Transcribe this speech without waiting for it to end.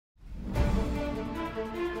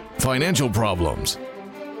financial problems,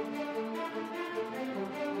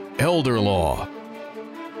 elder law,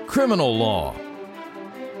 criminal law,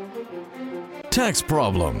 tax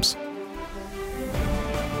problems,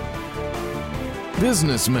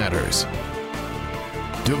 business matters,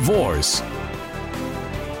 divorce,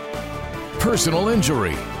 personal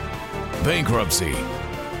injury, bankruptcy,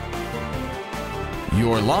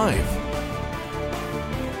 your life,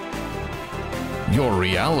 your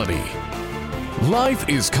reality. Life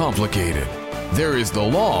is complicated. There is the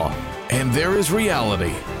law and there is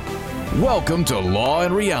reality. Welcome to Law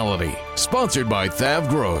and Reality, sponsored by Thav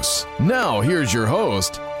Gross. Now here's your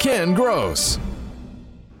host, Ken Gross.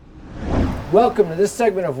 Welcome to this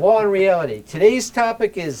segment of Law and Reality. Today's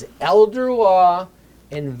topic is elder law,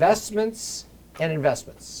 investments, and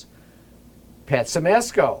investments. Pat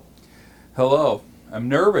Simasko. Hello. I'm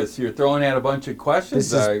nervous. You're throwing out a bunch of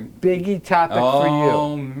questions. This is biggie topic for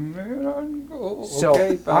you. Man. So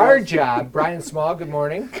Okay, our job, Brian Small, good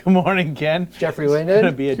morning. Good morning, Ken. Jeffrey It's Linden. going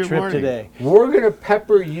to be a Good trip morning. today. We're going to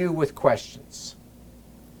pepper you with questions.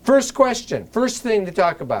 First question, first thing to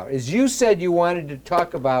talk about is you said you wanted to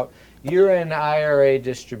talk about year-end IRA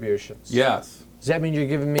distributions. Yes. Does that mean you're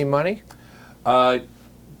giving me money?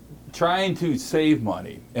 Trying to save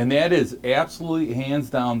money. And that is absolutely hands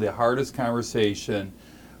down the hardest conversation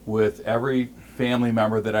with every family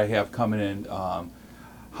member that I have coming in.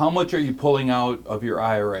 How much are you pulling out of your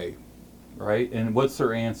IRA? Right? And what's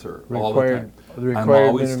their answer? All the time. I'm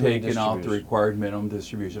always taking out the required minimum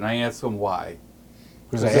distribution. I ask them why.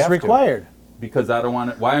 Because I It's have to. required. Because I don't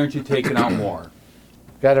want to. Why aren't you taking out more?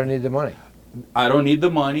 I don't need the money. I don't need the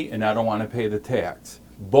money and I don't want to pay the tax.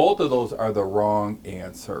 Both of those are the wrong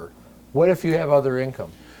answer. What if you have other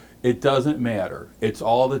income? It doesn't matter. It's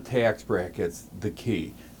all the tax brackets, the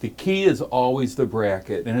key. The key is always the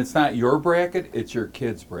bracket, and it's not your bracket, it's your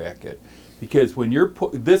kid's bracket. Because when you're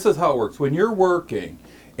this is how it works. When you're working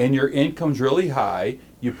and your income's really high,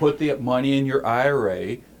 you put the money in your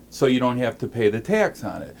IRA so you don't have to pay the tax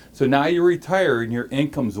on it. So now you retire and your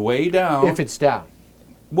income's way down. If it's down.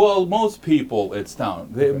 Well, most people, it's down.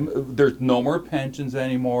 There's no more pensions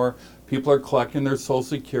anymore. People are collecting their Social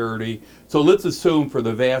Security. So let's assume for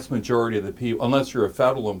the vast majority of the people, unless you're a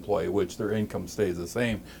federal employee, which their income stays the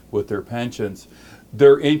same with their pensions,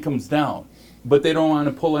 their income's down. But they don't want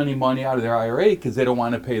to pull any money out of their IRA because they don't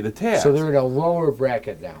want to pay the tax. So they're in a lower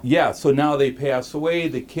bracket now. Yeah, so now they pass away,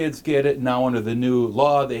 the kids get it. Now under the new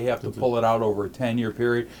law, they have to pull it out over a 10-year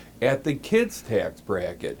period at the kids' tax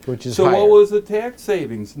bracket. Which is so higher. what was the tax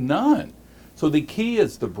savings? None. So the key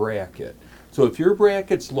is the bracket. So if your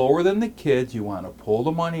bracket's lower than the kids, you want to pull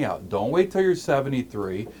the money out. Don't wait till you're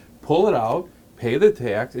 73. Pull it out, pay the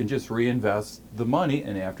tax, and just reinvest the money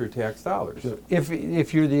in after-tax dollars.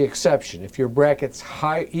 If you're the exception, if your bracket's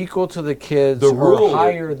high, equal to the kids The rule- or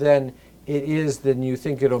higher than it is than you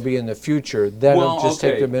think it'll be in the future, then it'll just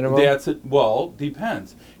take the minimum? That's it. Well,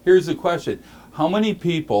 depends. Here's the question. How many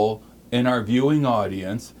people in our viewing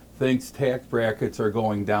audience thinks tax brackets are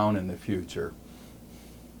going down in the future?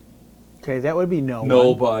 Okay, that would be no one.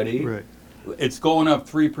 Nobody. Right. It's going up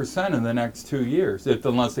 3% in the next 2 years,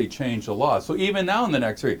 unless they change the law. So even now in the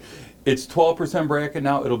next 3, it's 12% bracket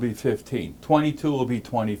now, it'll be 15. 22 will be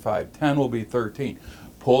 25. 10 will be 13.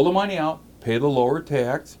 Pull the money out, pay the lower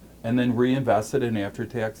tax, and then reinvest it in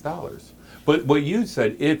after-tax dollars. But what you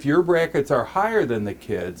said, if your brackets are higher than the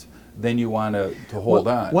kids, then you want to hold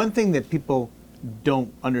on. One thing that people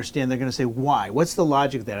don't understand, they're going to say, why? What's the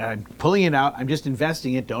logic of that? I'm pulling it out, I'm just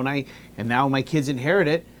investing it, don't I? And now my kids inherit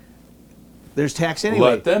it. There's tax anyway.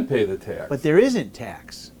 Let them pay the tax. But there isn't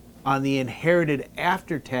tax on the inherited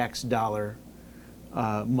after-tax dollar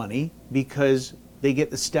money because they get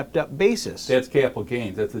the stepped-up basis. That's capital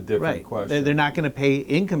gains. That's a different Right. question. They're not going to pay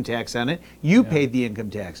income tax on it. You paid the income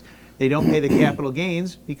tax. They don't pay the capital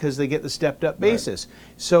gains because they get the stepped-up basis.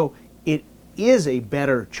 So it is a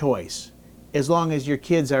better choice as long as your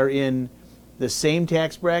kids are in the same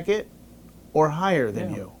tax bracket or higher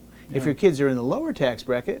than you. If your kids are in the lower tax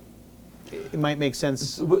bracket, it might make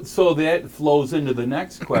sense. So that flows into the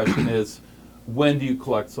next question is, when do you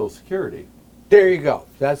collect Social Security? There you go.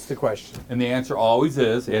 That's the question. And the answer always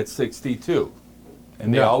is at 62.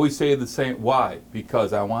 And they No. always say the same. Why?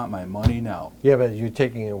 Because I want my money now. Yeah, but you're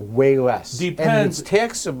taking it way less. And Depends. it's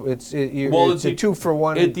taxable. It's a It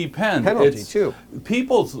 2-for-1 It depends. penalty, too.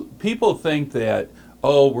 People think that,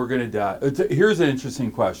 oh, we're going to die. Here's an interesting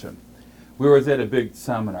question. We were at a big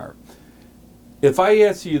seminar. If I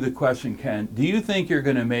ask you the question, Ken, do you think you're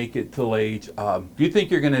going to make it till age, do you think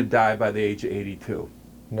you're going to die by the age of 82?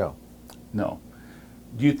 No. No.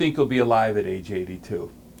 Do you think you'll be alive at age 82?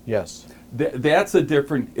 Yes. That's a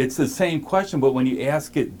different, it's the same question, but when you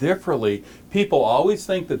ask it differently, people always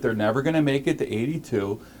think that they're never going to make it to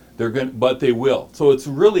 82, but they will. So it's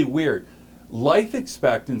really weird. Life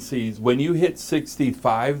expectancies, when you hit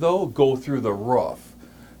 65 though, go through the roof.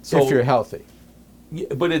 So, if you're healthy.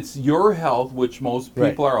 but it's your health, which most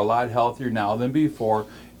people Right. are a lot healthier now than before,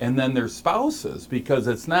 and then their spouses, because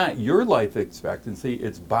it's not your life expectancy,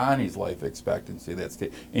 it's Bonnie's life expectancy.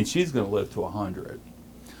 And she's going to live to 100.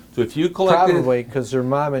 So if you collect Probably because their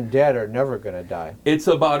mom and dad are never going to die. it's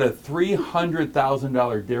about a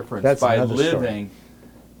 $300,000 difference That's by another story.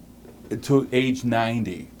 living to age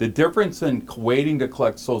 90. The difference in waiting to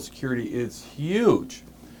collect Social Security is huge.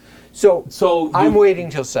 So I'm you- waiting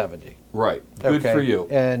till 70. Right. Good okay? for you.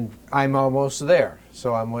 And I'm almost there.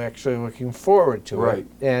 So I'm actually looking forward to Right. it.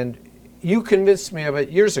 And you convinced me of it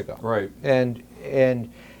years ago. Right. And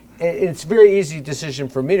it's a very easy decision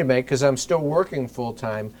for me to make because I'm still working full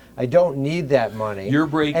time. I don't need that money. Your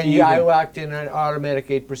break and even- I locked in an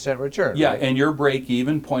automatic 8% return. Yeah, right? and your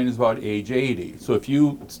break-even point is about age 80. So if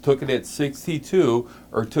you took it at 62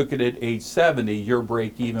 or took it at age 70, your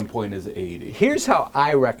break-even point is 80. Here's how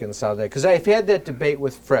I reconcile that, because I've had that debate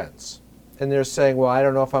with friends, and they're saying, well, I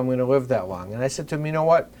don't know if I'm going to live that long. And I said to them, you know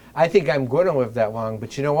what? I think I'm going to live that long,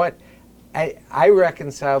 but you know what? I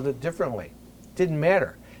reconciled it differently. It didn't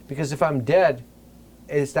matter, because if I'm dead,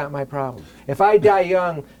 it's not my problem. If I die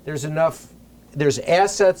young, there's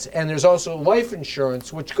assets, and there's also life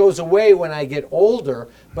insurance, which goes away when I get older,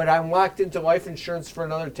 but I'm locked into life insurance for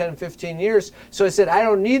another 10, 15 years. So I said, I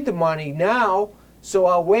don't need the money now, so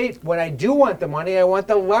I'll wait. When I do want the money, I want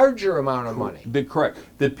the larger amount of money. Correct.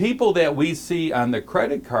 The people that we see on the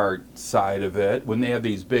credit card side of it, when they have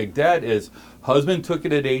these big debt, is husband took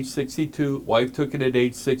it at age 62, wife took it at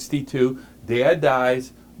age 62, dad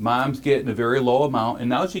dies, mom's getting a very low amount, and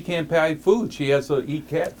now she can't buy food. She has to eat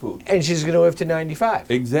cat food. And she's going to live to 95.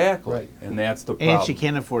 Exactly. Right. And that's the problem. And she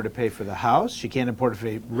can't afford to pay for the house. She can't afford to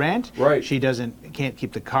pay rent. Right. She can't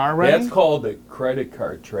keep the car running. That's called the credit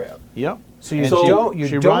card trap. Yep. So you And don't.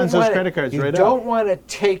 she runs those credit cards you right don't up. want to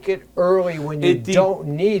take it early when you don't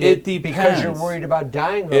need it it because you're depends. worried about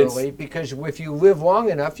dying It's- early. Because if you live long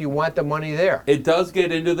enough, you want the money there. It does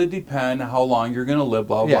get into the depend how long you're going to live,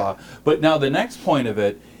 blah, Yeah. blah. But now the next point of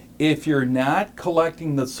it, if you're not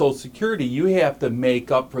collecting the Social Security, you have to make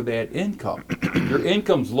up for that income. Your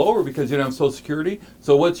income's lower because you don't have Social Security.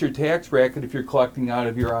 So what's your tax bracket if you're collecting out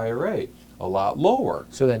of your IRA? A lot lower.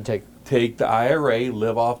 So then Take the IRA,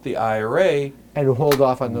 live off the IRA, and hold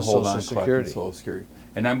off on the and hold Social on to collecting Security. Social Security.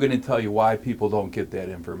 And I'm going to tell you why people don't get that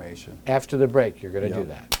information. After the break, you're going to Yeah, do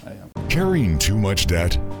that. I am. Carrying too much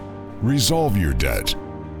debt? Resolve your debt.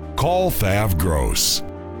 Call Thav Gross.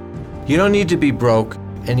 You don't need to be broke,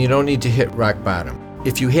 and you don't need to hit rock bottom.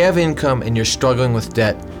 If you have income and you're struggling with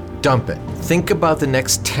debt, dump it. Think about the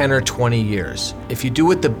next 10 or 20 years. If you do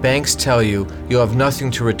what the banks tell you, you'll have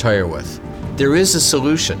nothing to retire with. There is a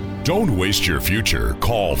solution. Don't waste your future.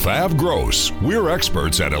 Call Thav Gross. We're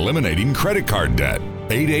experts at eliminating credit card debt.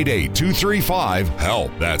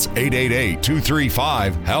 888-235-HELP. That's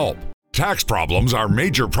 888-235-HELP. Tax problems are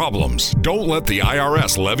major problems. Don't let the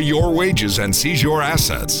IRS levy your wages and seize your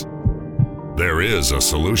assets. There is a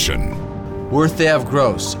solution. We're Thav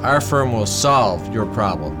Gross. Our firm will solve your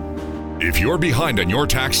problem. If you're behind on your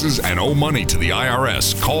taxes and owe money to the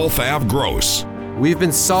IRS, call Thav Gross. We've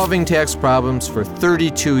been solving tax problems for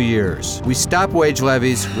 32 years. We stop wage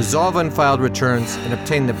levies, resolve unfiled returns, and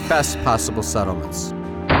obtain the best possible settlements.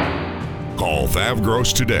 Call Thav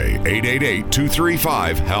Gross today,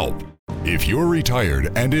 888-235-HELP. If you're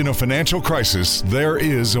retired and in a financial crisis, there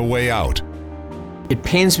is a way out. It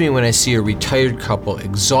pains me when I see a retired couple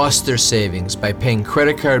exhaust their savings by paying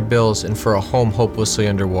credit card bills and for a home hopelessly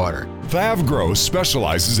underwater. Thav Gross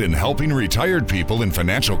specializes in helping retired people in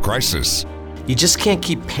financial crisis. You just can't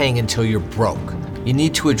keep paying until you're broke. You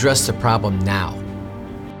need to address the problem now.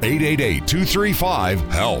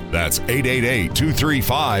 888-235-HELP. That's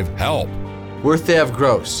 888-235-HELP. We're Thav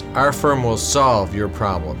Gross. Our firm will solve your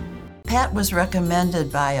problem. Pat was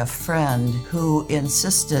recommended by a friend who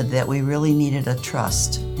insisted that we really needed a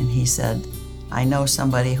trust. And he said, I know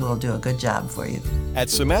somebody who will do a good job for you. At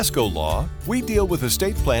Simasco Law, we deal with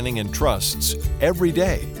estate planning and trusts every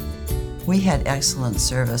day. We had excellent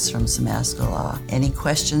service from Simasco Law. Any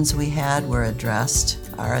questions we had were addressed.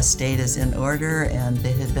 Our estate is in order and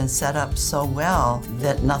it had been set up so well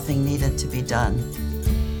that nothing needed to be done.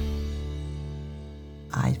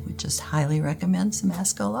 I would just highly recommend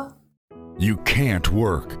Simasco Law. You can't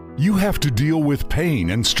work. You have to deal with pain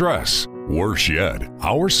and stress. Worse yet,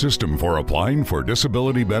 our system for applying for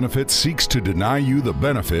disability benefits seeks to deny you the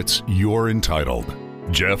benefits you're entitled.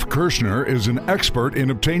 Jeff Kirschner is an expert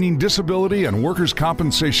in obtaining disability and workers'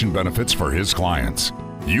 compensation benefits for his clients.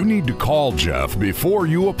 You need to call Jeff before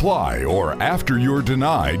you apply or after you're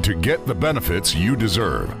denied to get the benefits you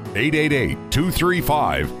deserve.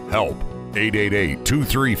 888-235-HELP.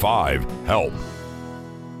 888-235-HELP.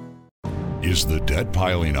 Is the debt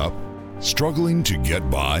piling up? Struggling to get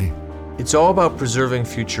by? It's all about preserving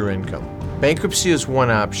future income. Bankruptcy is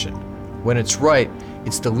one option. When it's right,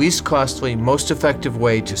 it's the least costly, most effective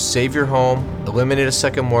way to save your home, eliminate a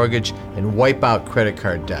second mortgage, and wipe out credit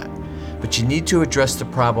card debt. But you need to address the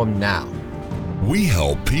problem now. We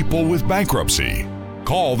help people with bankruptcy.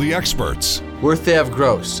 Call the experts. Worth Ave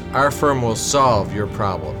Gross. Our firm will solve your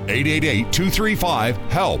problem.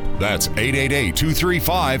 888-235-HELP. That's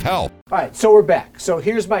 888-235-HELP. All right, so we're back. So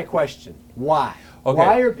here's my question. Why? Okay.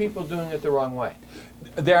 Why are people doing it the wrong way?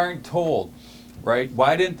 They aren't told, right?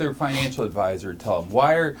 Why didn't their financial advisor tell them?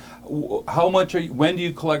 When do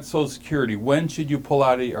you collect Social Security? When should you pull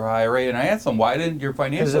out of your IRA? And I asked them, why didn't your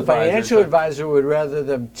financial advisor? Because the financial advisor would rather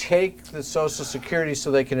them take the Social Security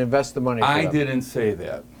so they can invest the money for I them. didn't say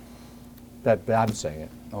that. I'm saying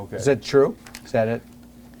it. Okay. Is that true? Is that it?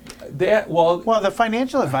 Well, the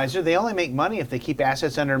financial advisor, they only make money if they keep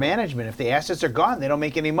assets under management. If the assets are gone, they don't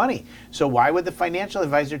make any money. So why would the financial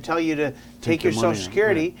advisor tell you to take your Social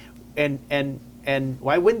Security and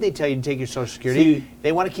why wouldn't they tell you to take your Social Security?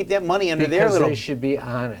 They want to keep that money under their little... Because they should be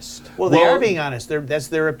honest. Well, they are being honest. That's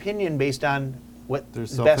their opinion based on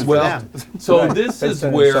what's best for them. So this is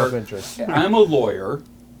where self-interest. I'm a lawyer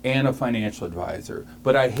and a financial advisor,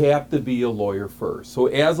 but I have to be a lawyer first. So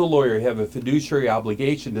as a lawyer, I have a fiduciary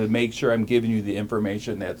obligation to make sure I'm giving you the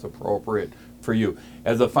information that's appropriate for you.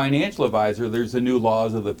 As a financial advisor, there's the new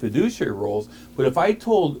laws of the fiduciary rules, but if I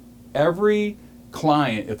told every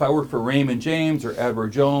client, if I worked for Raymond James or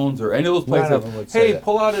Edward Jones or any of those places, hey,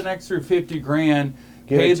 pull out an extra 50 grand,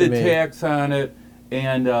 pay the tax on it,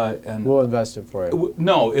 and we'll invest it for you.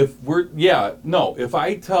 If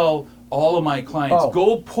I tell all of my clients,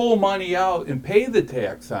 go pull money out and pay the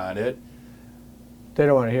tax on it, they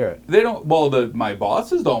don't want to hear it. They don't. Well, my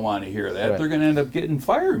bosses don't want to hear that. Right. They're going to end up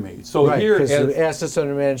firing me. So here, because the assets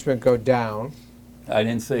under management go down. I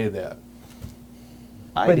didn't say that.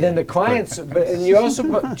 But then the clients, and you also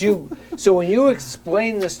so when you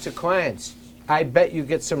explain this to clients, I bet you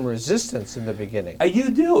get some resistance in the beginning. You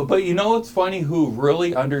do, but you know what's funny? Who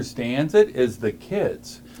really understands it is the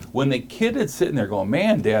kids. When the kid is sitting there going,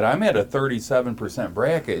 man, Dad, I'm at a 37%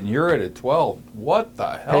 bracket and you're at a 12. What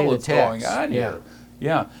the hell is going on here?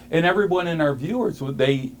 Yeah, and everyone in our viewers, when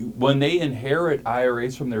they inherit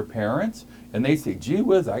IRAs from their parents and they say, gee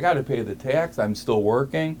whiz, I got to pay the tax, I'm still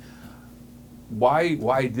working. Why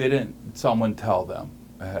didn't someone tell them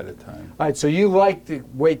ahead of time? All right, so you like to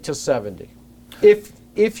wait till 70.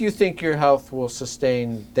 If you think your health will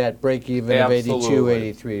sustain that break even of 82,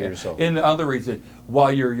 83 years old. And the other reason,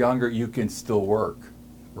 while you're younger, you can still work,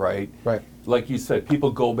 right? Right. Like you said,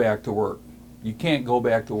 people go back to work. You can't go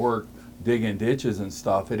back to work digging ditches and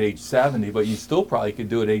stuff at age 70, but you still probably could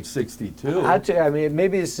do it at age 62. I'll tell you, I mean,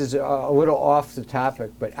 maybe this is a little off the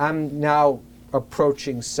topic, but I'm now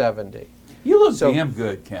approaching 70. You look damn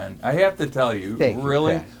good, Ken. I have to tell you,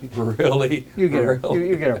 really. You get a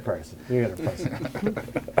person. You get a person.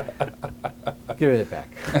 Give it back.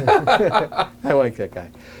 I like that guy.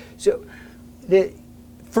 So, the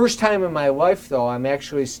first time in my life, though, I'm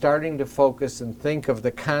actually starting to focus and think of the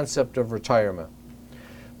concept of retirement.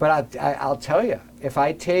 But I'll tell you,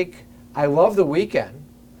 I love the weekend,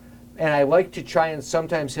 and I like to try and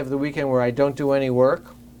sometimes have the weekend where I don't do any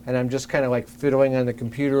work. And I'm just kind of like fiddling on the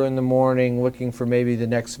computer in the morning, looking for maybe the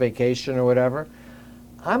next vacation or whatever.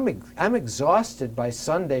 I'm exhausted by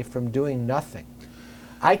Sunday from doing nothing.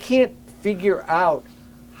 I can't figure out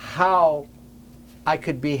how I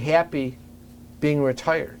could be happy being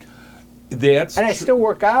retired. And I still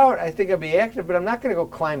work out. I think I'll be active, but I'm not going to go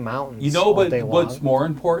climb mountains. All day long. What's more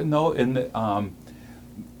important though, in the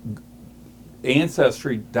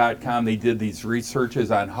Ancestry.com, they did these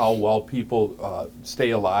researches on how well people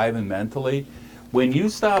stay alive and mentally. When you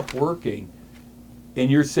stop working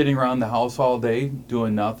and you're sitting around the house all day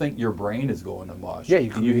doing nothing, your brain is going to mush. Yeah,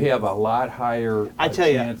 you have a lot higher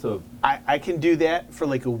chance of... I can do that for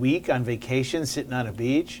like a week on vacation, sitting on a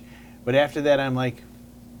beach, but after that I'm like,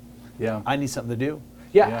 I need something to do.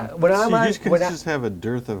 When I'm on... You just have a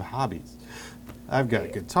dearth of hobbies. I've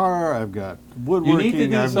got guitar, I've got woodworking. You need to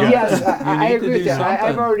do something. Yes, I agree with that.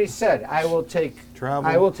 I've already said I will take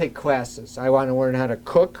classes. I want to learn how to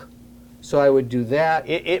cook, so I would do that.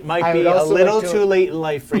 It might be a little too late in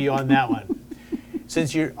life for you on that one.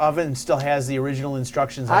 since your oven still has the original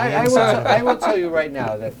instructions on the I inside. will tell you right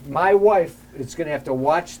now that my wife is going to have to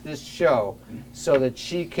watch this show so that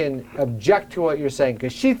she can object to what you're saying,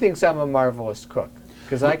 because she thinks I'm a marvelous cook.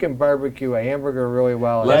 Because I can barbecue a hamburger really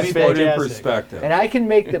well. Let me put it in fantastic. perspective. And I can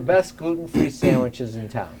make the best gluten-free sandwiches in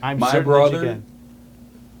town. I'm My certain that you brother, can.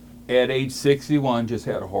 at age 61, just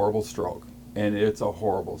had a horrible stroke. And it's a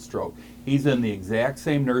horrible stroke. He's in the exact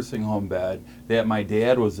same nursing home bed that my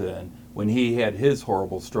dad was in when he had his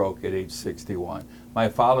horrible stroke at age 61. My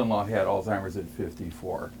father-in-law had Alzheimer's at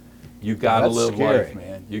 54. You got to That's live scary. life,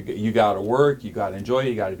 man. You got to work. You got to enjoy it.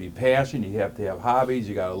 You got to be passionate. You have to have hobbies.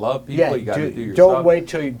 You got to love people. You got to do your don't stuff.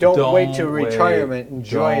 wait till retirement.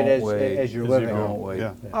 Enjoy it as you're living. Don't wait.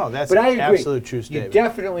 Yeah. Oh, that's But an I agree. absolute true You statement.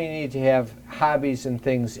 definitely need to have hobbies and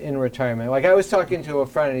things in retirement. Like I was talking to a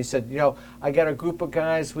friend, and he said, I got a group of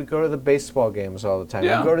guys. We go to the baseball games all the time.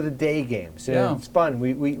 Yeah. We go to the day games. And Yeah. It's fun.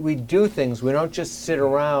 We do things. We don't just sit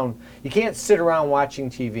around. You can't sit around watching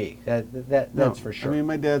TV. That's for sure. I mean,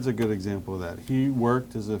 my dad's a good example of that. He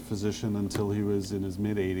worked as a physician until he was in his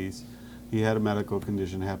mid-80s. He had a medical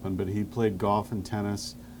condition happen, but he played golf and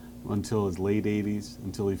tennis until his late 80s,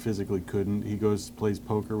 until he physically couldn't. He plays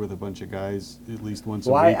poker with a bunch of guys at least once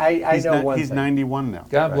a Well, week. I know one He's thing. 91 now.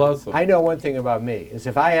 God bless him. I know one thing about me is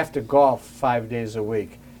if I have to golf 5 days a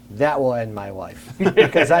week, that will end my life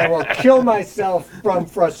because I will kill myself from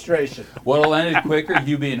frustration. What'll end it quicker?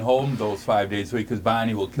 You being home those 5 days a week, because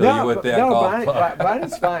Bonnie will kill you with that golf club.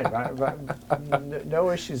 Bonnie's fine.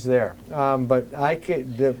 No issues there. But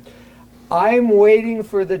I'm waiting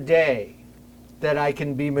for the day that I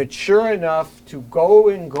can be mature enough to go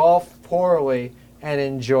and golf poorly and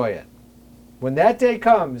enjoy it. When that day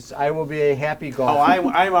comes, I will be a happy golfer.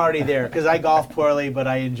 Oh, I'm already there because I golf poorly, but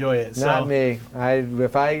I enjoy it. So. Not me.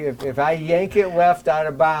 If I yank it left out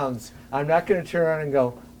of bounds, I'm not going to turn around and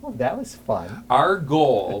go, "Oh, that was fun." Our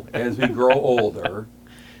goal as we grow older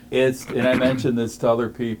is, and I mentioned this to other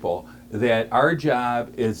people, that our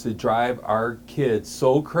job is to drive our kids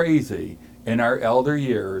so crazy in our elder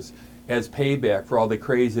years as payback for all the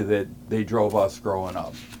crazy that they drove us growing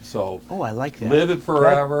up. So Oh, I like that. live it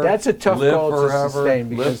forever. That's a tough live goal to forever, sustain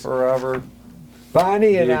live because forever.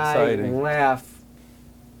 Bonnie and Be I exciting. laugh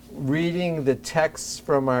reading the texts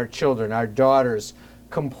from our children, our daughters,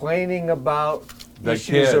 complaining about The issues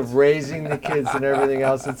kids. of raising the kids and everything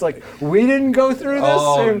else. It's like we didn't go through this.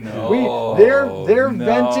 Oh, and no, they're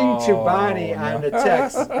venting to Bonnie no. on the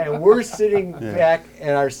text, and we're sitting back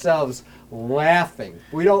at ourselves laughing.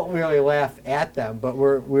 We don't really laugh at them, but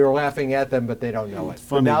we're laughing at them, but they don't know it. But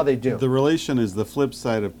Funny, now they do. The relation is the flip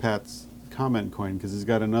side of Pat's comment coin, because he's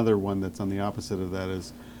got another one that's on the opposite of that,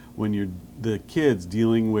 is when the kids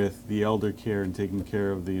dealing with the elder care and taking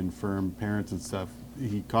care of the infirm parents and stuff,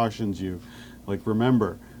 he cautions you, like,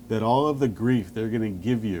 remember that all of the grief they're going to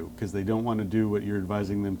give you because they don't want to do what you're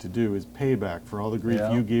advising them to do is payback for all the grief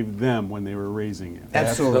Yeah. you gave them when they were raising you.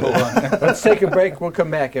 Absolutely. Let's take a break. We'll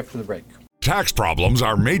come back after the break. Tax problems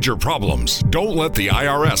are major problems. Don't let the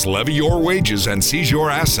IRS levy your wages and seize your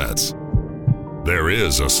assets. There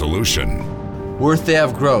is a solution. Worth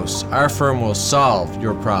Ave Gross. Our firm will solve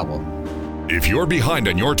your problem. If you're behind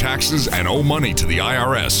on your taxes and owe money to the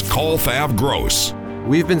IRS, call Thav Gross.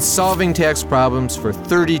 We've been solving tax problems for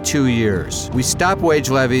 32 years. We stop wage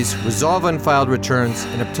levies, resolve unfiled returns,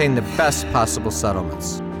 and obtain the best possible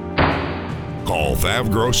settlements. Call Thav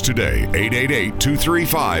Gross today,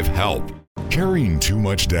 888-235-HELP. Carrying too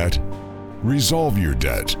much debt? Resolve your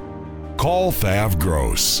debt. Call Thav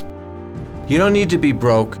Gross. You don't need to be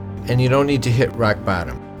broke, and you don't need to hit rock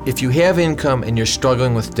bottom. If you have income and you're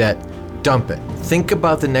struggling with debt, dump it. Think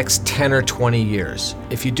about the next 10 or 20 years.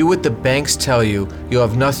 If you do what the banks tell you, you'll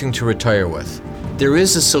have nothing to retire with. There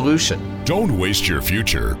is a solution. Don't waste your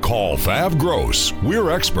future. Call Thav Gross.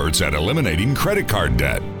 We're experts at eliminating credit card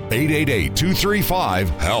debt.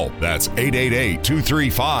 888-235-HELP. That's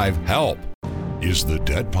 888-235-HELP. Is the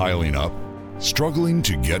debt piling up? Struggling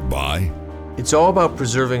to get by? It's all about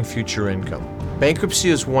preserving future income. Bankruptcy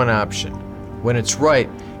is one option. When it's right,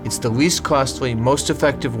 it's the least costly, most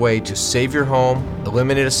effective way to save your home,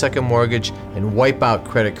 eliminate a second mortgage, and wipe out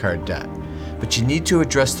credit card debt. But you need to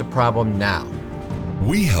address the problem now.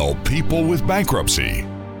 We help people with bankruptcy.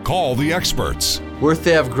 Call the experts. Worth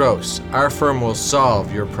Ave Gross. Our firm will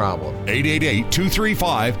solve your problem.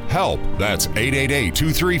 888-235-HELP. That's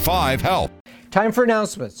 888-235-HELP. Time for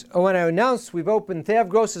announcements. I want to announce Thav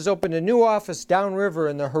Gross has opened a new office downriver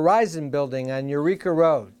in the Horizon Building on Eureka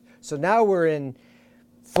Road. So now we're in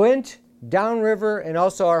Flint, downriver, and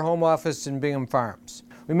also our home office in Bingham Farms.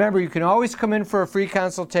 Remember, you can always come in for a free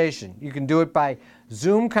consultation. You can do it by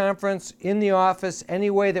Zoom conference, in the office, any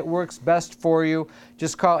way that works best for you.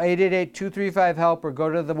 Just call 888-235-HELP or go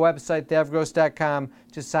to the website, thavgross.com,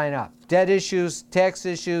 to sign up. Debt issues, tax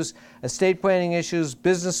issues, estate planning issues,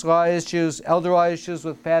 business law issues, elder law issues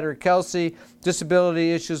with Pat or Kelsey,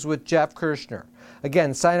 disability issues with Jeff Kirshner.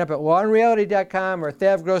 Again, sign up at lawandreality.com or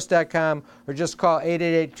thavgross.com or just call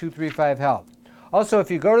 888-235-HELP. Also,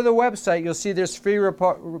 if you go to the website, you'll see there's free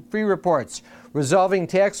reports. Resolving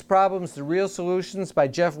Tax Problems, The Real Solutions by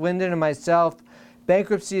Jeff Linden and myself.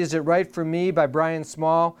 Bankruptcy, Is It Right for Me by Brian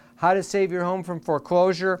Small. How to Save Your Home from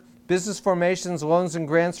Foreclosure. Business Formations, Loans and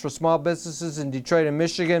Grants for Small Businesses in Detroit and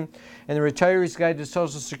Michigan. And The Retiree's Guide to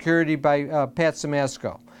Social Security by Pat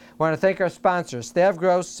Simasko. I want to thank our sponsors,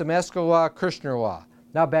 Thavgross, Simasko Law, Kirshner Law.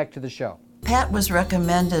 Now back to the show. Pat was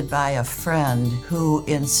recommended by a friend who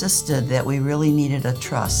insisted that we really needed a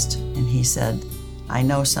trust. And he said, I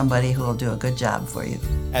know somebody who will do a good job for you.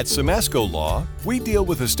 At Simasko Law, we deal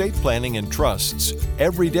with estate planning and trusts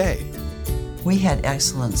every day. We had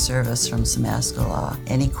excellent service from Simasko Law.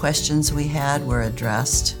 Any questions we had were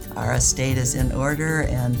addressed. Our estate is in order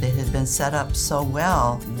and it had been set up so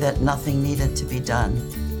well that nothing needed to be done.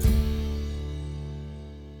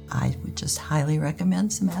 I would just highly recommend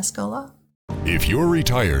Simasko Law. If you're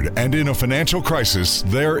retired and in a financial crisis,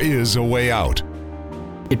 there is a way out.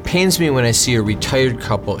 It pains me when I see a retired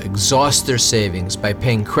couple exhaust their savings by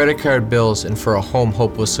paying credit card bills and for a home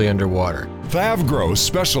hopelessly underwater. Thavgross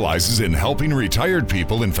specializes in helping retired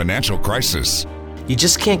people in financial crisis. You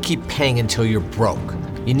just can't keep paying until you're broke.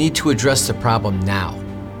 You need to address the problem now.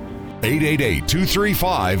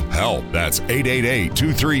 888-235-HELP. That's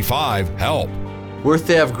 888-235-HELP. We're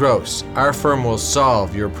Thavgross. Our firm will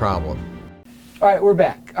solve your problem. All right, we're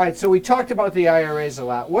back. All right, so we talked about the IRAs a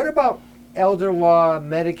lot. What about elder law,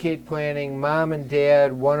 Medicaid planning, mom and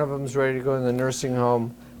dad, one of them's ready to go in the nursing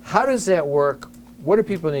home? How does that work? What do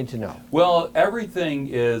people need to know? Well, everything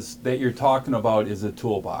is that you're talking about is a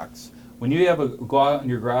toolbox. When you go out in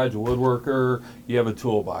your garage, a woodworker, you have a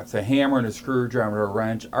toolbox, a hammer and a screwdriver, a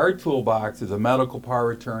wrench. Our toolbox is a medical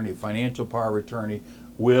power of attorney, financial power of attorney,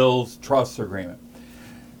 wills, trust agreement.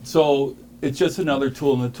 So it's just another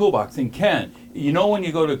tool in the toolbox. And Ken, you know when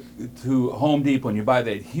you go to Home Depot and you buy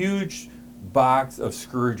that huge box of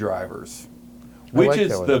screwdrivers, which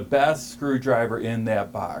is the best screwdriver in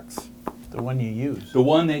that box? The one you use. The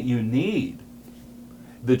one that you need.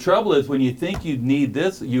 The trouble is when you think you need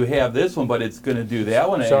this, you have this one, but it's going to do that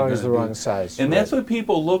one. It's always the wrong size. And that's what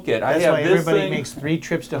people look at. That's why everybody makes 3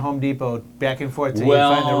 trips to Home Depot back and forth till you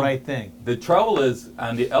find the right thing. The trouble is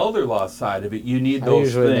on the elder law side of it, you need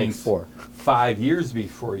those things 5 years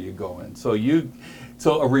before you go in. So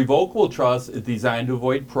a revocable trust is designed to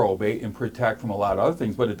avoid probate and protect from a lot of other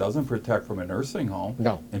things, but it doesn't protect from a nursing home.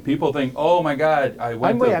 No. And people think, oh my God, I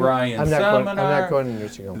went to Brian's seminar. I'm not going to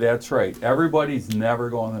nursing home. That's right. Everybody's never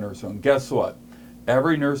going to the nursing home. Guess what?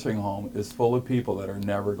 Every nursing home is full of people that are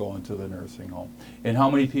never going to the nursing home. And how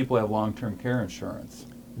many people have long-term care insurance?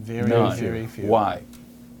 Very few. Why?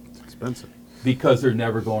 It's expensive. Because they're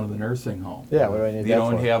never going to the nursing home. Yeah, what do I need They that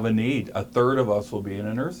don't for? have a need. A third of us will be in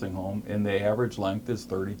a nursing home, and the average length is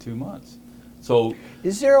 32 months. So,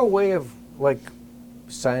 is there a way of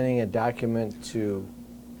signing a document to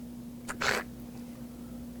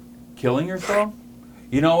killing yourself?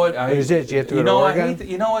 You know what? You have to go to Oregon?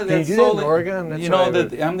 You know what? Can you do that in Oregon? That's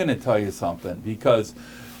I'm going to tell you something, because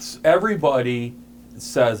everybody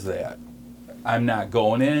says that. I'm not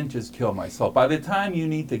going in, just kill myself. By the time you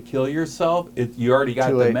need to kill yourself, you already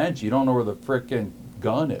got dementia. You don't know where the frickin'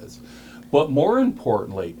 gun is. But more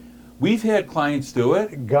importantly, we've had clients do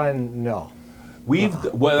it. Gun, no.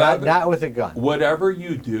 Not with a gun. Whatever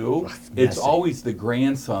you do, it's always the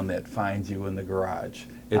grandson that finds you in the garage.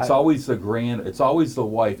 It's always the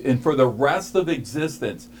wife. And for the rest of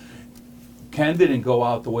existence, Ken didn't go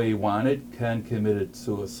out the way he wanted. Ken committed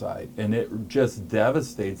suicide, and it just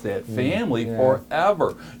devastates that family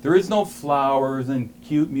forever. There is no flowers and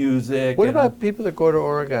cute music. What about people that go to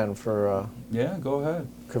Oregon for yeah, go ahead.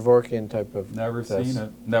 Kevorkian type of Never seen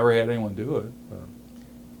it. Never had anyone do it.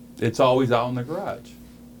 It's always out in the garage.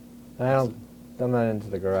 I'm not into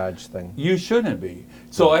the garage thing. You shouldn't be.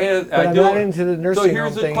 So I'm not into the nursing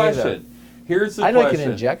home thing either. Here's the question. I'd like an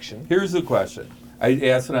injection. Here's the question. I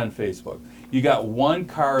asked it on Facebook. You got one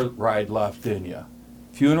car ride left in you.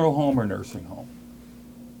 Funeral home or nursing home?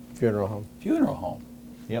 Funeral home. Funeral home.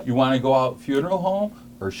 Yep. You want to go out funeral home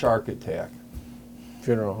or shark attack?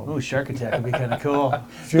 Funeral home. Oh, shark attack would be kind of cool.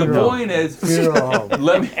 The point is, funeral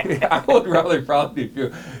home. I would rather probably be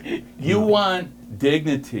funeral. You want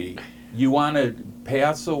dignity. You want to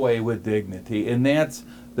pass away with dignity, and that's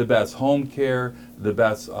the best home care, the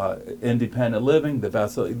best independent living,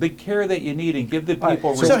 the care that you need, and give the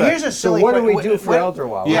people So respect. here's a So silly what do que- we do for elder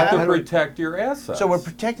law? You have How to do we- protect your assets. So we're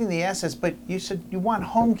protecting the assets, but you said you want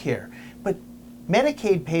home care. But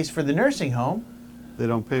Medicaid pays for the nursing home. They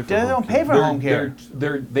don't pay for They home don't care. pay for home care.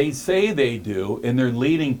 They say they do, and they're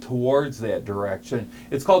leading towards that direction.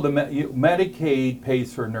 It's called Medicaid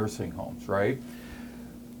pays for nursing homes, right?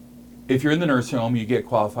 If you're in the nursing home, you get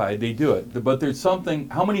qualified, they do it. But there's something,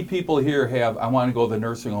 how many people here have, I want to go to the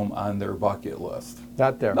nursing home on their bucket list?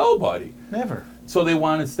 Not there. Nobody. Never. So they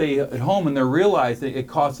want to stay at home, and they're realizing it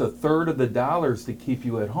costs a third of the dollars to keep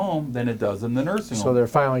you at home than it does in the nursing home. So they're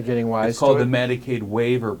finally getting wise It's called to the it. Medicaid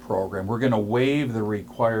waiver program. We're going to waive the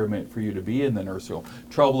requirement for you to be in the nursing home.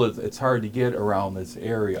 Trouble is, it's hard to get around this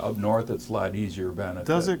area. Up north, it's a lot easier benefit.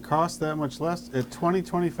 Does it cost that much less? At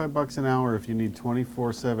 $25 an hour, if you need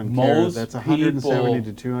 24/7 care, Most that's 170 people-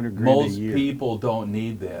 to 200 grand a Most year. people don't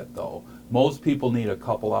need that, though. Most people need a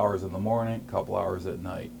couple hours in the morning, a couple hours at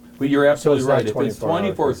night. But you're absolutely it's not right. If it's 24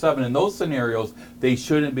 hours. 24/7 in those scenarios, they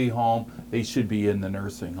shouldn't be home. They should be in the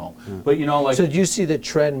nursing home. But you know, like So do you see the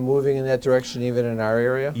trend moving in that direction even in our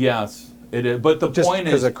area? yes, it is. But the Just point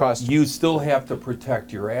 'cause is, it costs- you still have to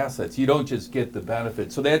protect your assets. You don't just get the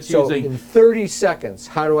benefit. So that's So using in 30 seconds,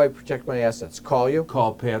 how do I protect my assets? Call you?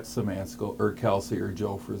 call Pat Samasko or Kelsey or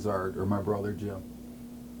Joe Frizard or my brother Jim.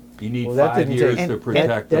 You need Well, that 5 didn't years take- to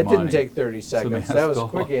protect the That money. didn't take 30 seconds. That was a Samasko.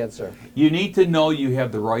 quick answer. You need to know you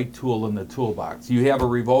have the right tool in the toolbox. You have a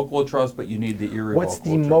revocable trust, but you need the irrevocable What's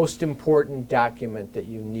the trust. most important document that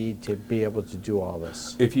you need to be able to do all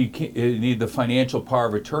this? If you need the financial power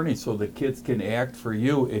of attorney so the kids can act for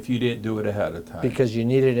you if you didn't do it ahead of time. Because you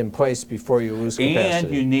need it in place before you lose and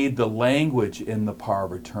capacity. you need the language in the power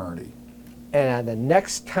of attorney. And the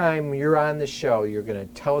next time you're on the show, you're going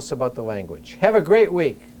to tell us about the language. Have a great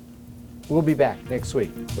week. We'll be back next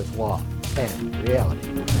week with Law and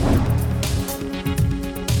Reality.